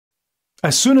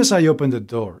As soon as I opened the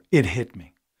door, it hit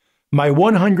me. My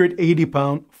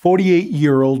 180-pound,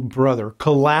 48-year-old brother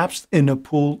collapsed in a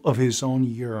pool of his own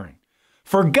urine.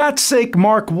 "For God's sake,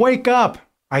 Mark, wake up!"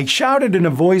 I shouted in a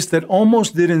voice that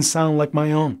almost didn't sound like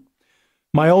my own.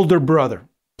 My older brother,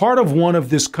 part of one of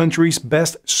this country's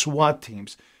best SWAT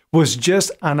teams, was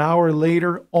just an hour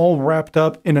later all wrapped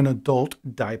up in an adult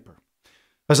diaper.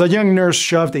 As a young nurse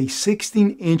shoved a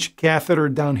 16-inch catheter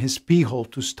down his pee hole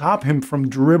to stop him from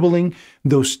dribbling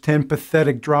those 10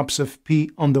 pathetic drops of pee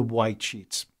on the white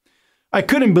sheets. I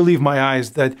couldn't believe my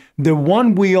eyes that the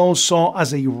one we all saw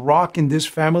as a rock in this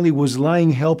family was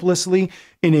lying helplessly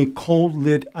in a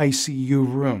cold-lit ICU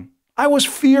room. I was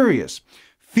furious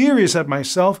at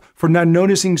myself for not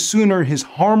noticing sooner his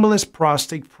harmless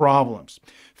prostate problems.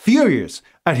 Furious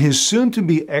at his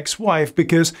soon-to-be ex-wife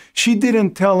because she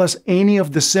didn't tell us any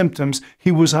of the symptoms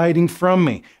he was hiding from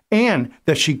me, and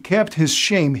that she kept his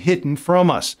shame hidden from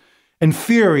us. And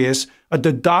furious at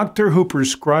the doctor who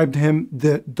prescribed him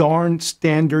the darn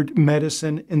standard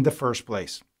medicine in the first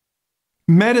place.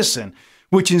 Medicine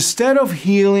which, instead of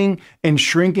healing and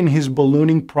shrinking his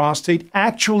ballooning prostate,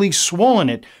 actually swollen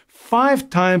it 5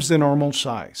 times the normal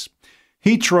size.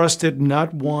 He trusted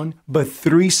not one, but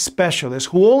 3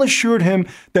 specialists who all assured him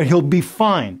that he'll be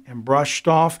fine and brushed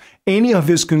off any of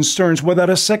his concerns without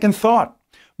a second thought.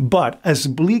 But as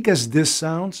bleak as this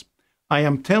sounds, I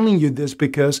am telling you this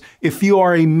because if you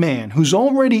are a man who's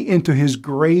already into his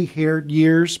gray-haired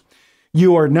years,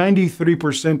 you are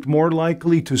 93% more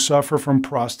likely to suffer from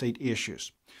prostate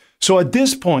issues. So at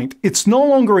this point, it's no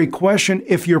longer a question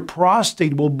if your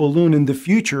prostate will balloon in the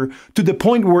future to the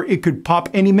point where it could pop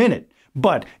any minute.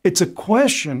 But it's a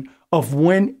question of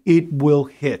when it will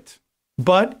hit.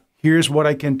 But here's what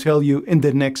I can tell you in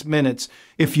the next minutes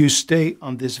if you stay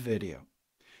on this video.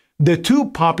 The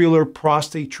 2 popular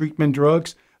prostate treatment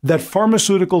drugs that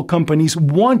pharmaceutical companies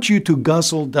want you to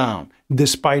guzzle down,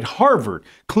 despite Harvard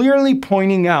clearly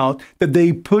pointing out that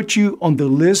they put you on the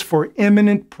list for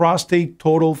imminent prostate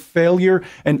total failure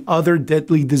and other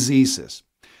deadly diseases.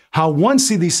 How one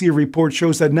CDC report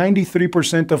shows that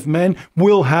 93% of men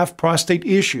will have prostate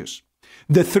issues.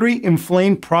 The 3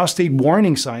 inflamed prostate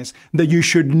warning signs that you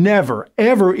should never,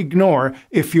 ever ignore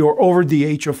if you're over the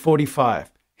age of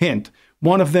 45. Hint,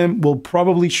 one of them will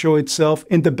probably show itself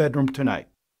in the bedroom tonight.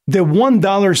 The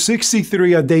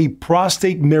 $1.63 a day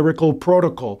prostate miracle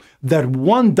protocol that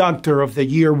one Doctor of the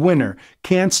Year winner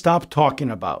can't stop talking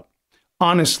about.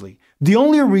 Honestly, the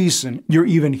only reason you're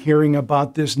even hearing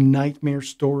about this nightmare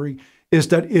story is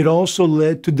that it also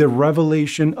led to the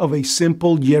revelation of a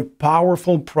simple yet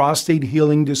powerful prostate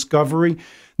healing discovery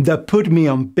that put me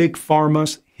on Big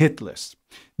Pharma's hit list.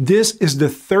 This is the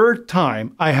 3rd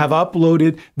time I have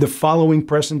uploaded the following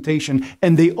presentation,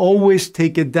 and they always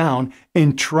take it down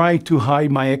and try to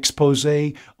hide my expose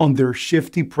on their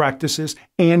shifty practices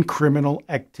and criminal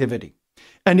activity.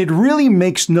 And it really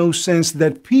makes no sense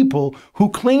that people who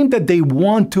claim that they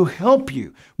want to help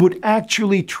you would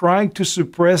actually try to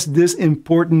suppress this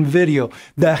important video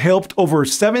that helped over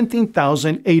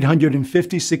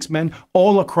 17,856 men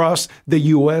all across the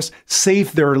U.S.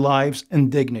 save their lives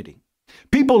and dignity.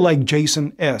 People like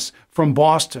Jason S. from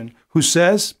Boston, who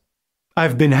says,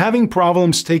 "I've been having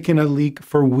problems taking a leak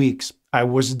for weeks. I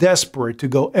was desperate to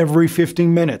go every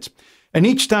 15 minutes. And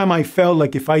each time I felt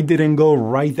like if I didn't go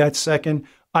right that second,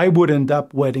 I would end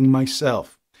up wetting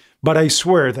myself. But I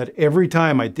swear that every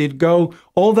time I did go,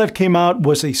 all that came out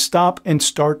was a stop and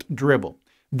start dribble.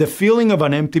 The feeling of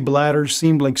an empty bladder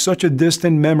seemed like such a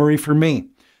distant memory for me.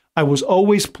 I was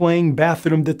always playing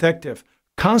bathroom detective,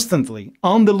 constantly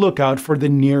on the lookout for the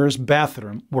nearest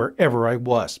bathroom wherever I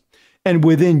was. And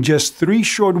within just 3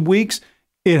 short weeks,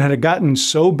 it had gotten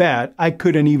so bad I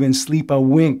couldn't even sleep a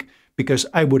wink because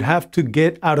I would have to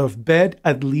get out of bed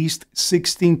at least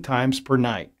 16 times per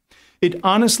night. It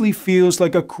honestly feels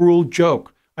like a cruel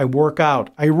joke. I work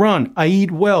out, I run, I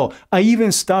eat well, I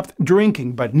even stopped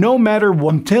drinking. But no matter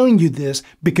what, I'm telling you this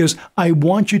because I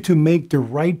want you to make the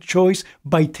right choice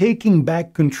by taking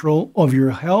back control of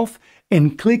your health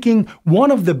and clicking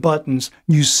one of the buttons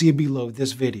you see below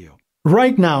this video.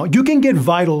 Right now, you can get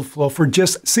VitalFlow for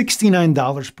just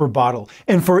 $69 per bottle,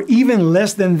 and for even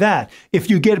less than that if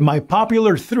you get my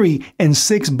popular 3 and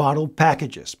 6 bottle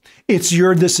packages. It's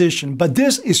your decision, but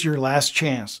this is your last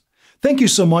chance. Thank you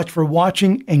so much for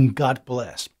watching, and God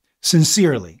bless.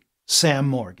 Sincerely, Sam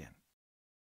Morgan.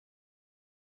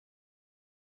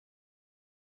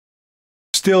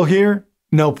 Still here?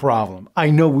 No problem.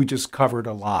 I know we just covered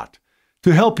a lot.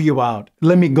 To help you out,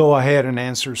 let me go ahead and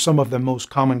answer some of the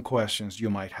most common questions you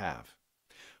might have.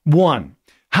 1.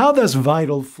 How does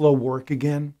VitalFlow work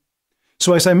again?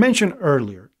 So as I mentioned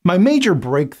earlier, My major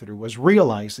breakthrough was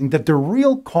realizing that the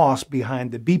real cause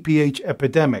behind the BPH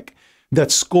epidemic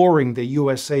that's scoring the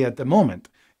USA at the moment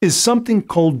is something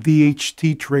called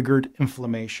DHT-triggered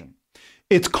inflammation.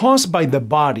 It's caused by the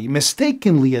body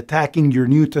mistakenly attacking your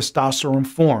new testosterone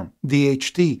form,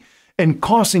 DHT, and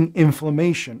causing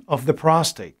inflammation of the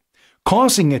prostate,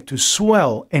 causing it to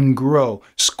swell and grow,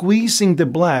 squeezing the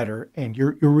bladder and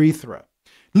your urethra,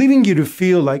 leaving you to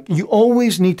feel like you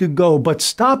always need to go, but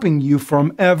stopping you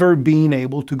from ever being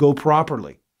able to go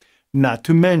properly. Not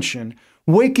to mention,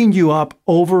 waking you up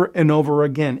over and over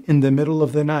again in the middle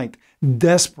of the night,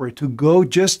 desperate to go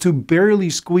just to barely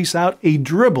squeeze out a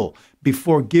dribble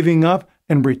before giving up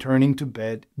and returning to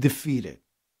bed defeated.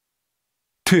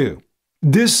 2.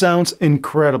 This sounds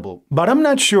incredible, but I'm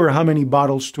not sure how many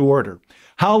bottles to order.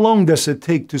 How long does it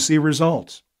take to see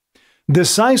results? The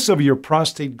size of your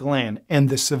prostate gland and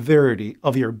the severity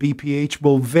of your BPH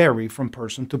will vary from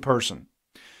person to person.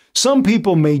 Some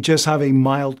people may just have a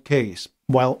mild case,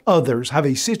 while others have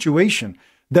a situation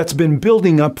that's been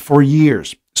building up for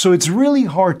years. So it's really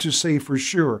hard to say for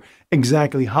sure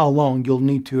exactly how long you'll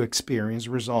need to experience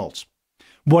results.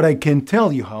 What I can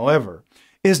tell you, however,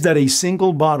 is that a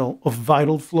single bottle of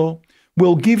VitalFlow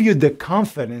will give you the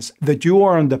confidence that you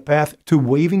are on the path to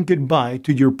waving goodbye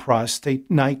to your prostate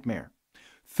nightmare.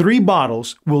 3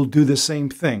 bottles will do the same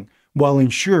thing while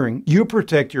ensuring you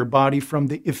protect your body from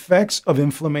the effects of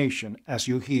inflammation as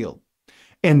you heal.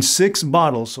 And 6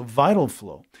 bottles of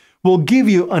VitalFlow will give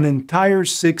you an entire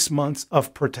 6 months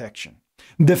of protection,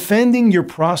 defending your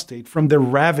prostate from the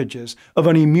ravages of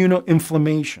an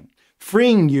immunoinflammation,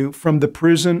 freeing you from the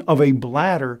prison of a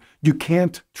bladder you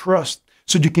can't trust,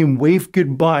 so you can wave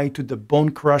goodbye to the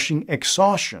bone-crushing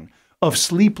exhaustion of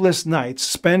sleepless nights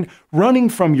spent running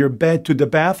from your bed to the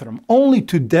bathroom only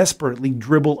to desperately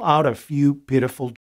dribble out a few pitiful